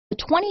The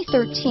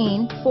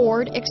 2013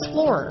 Ford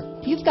Explorer.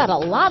 You've got a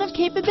lot of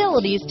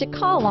capabilities to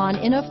call on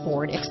in a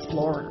Ford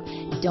Explorer.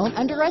 Don't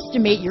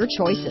underestimate your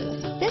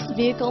choices. This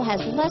vehicle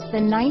has less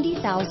than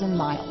 90,000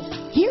 miles.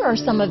 Here are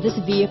some of this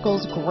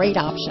vehicle's great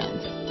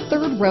options: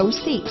 third row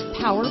seat,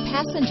 power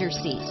passenger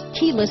seat,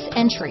 keyless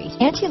entry,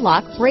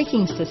 anti-lock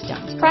braking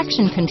system,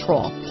 traction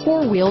control,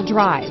 four-wheel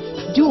drive,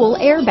 dual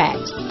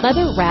airbags,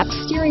 leather-wrapped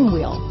steering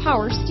wheel,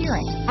 power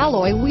steering,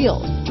 alloy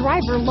wheels,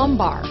 driver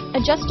lumbar,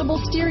 adjustable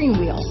steering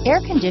wheel,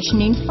 air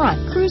conditioning front,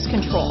 cruise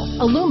control,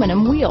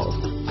 aluminum wheels,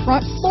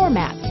 front floor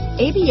mats,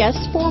 ABS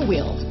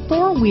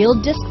four-wheel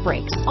disc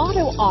brakes,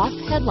 auto-off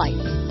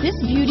headlights. This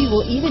beauty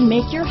will even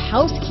make your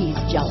house keys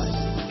jealous.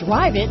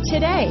 Drive it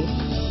today.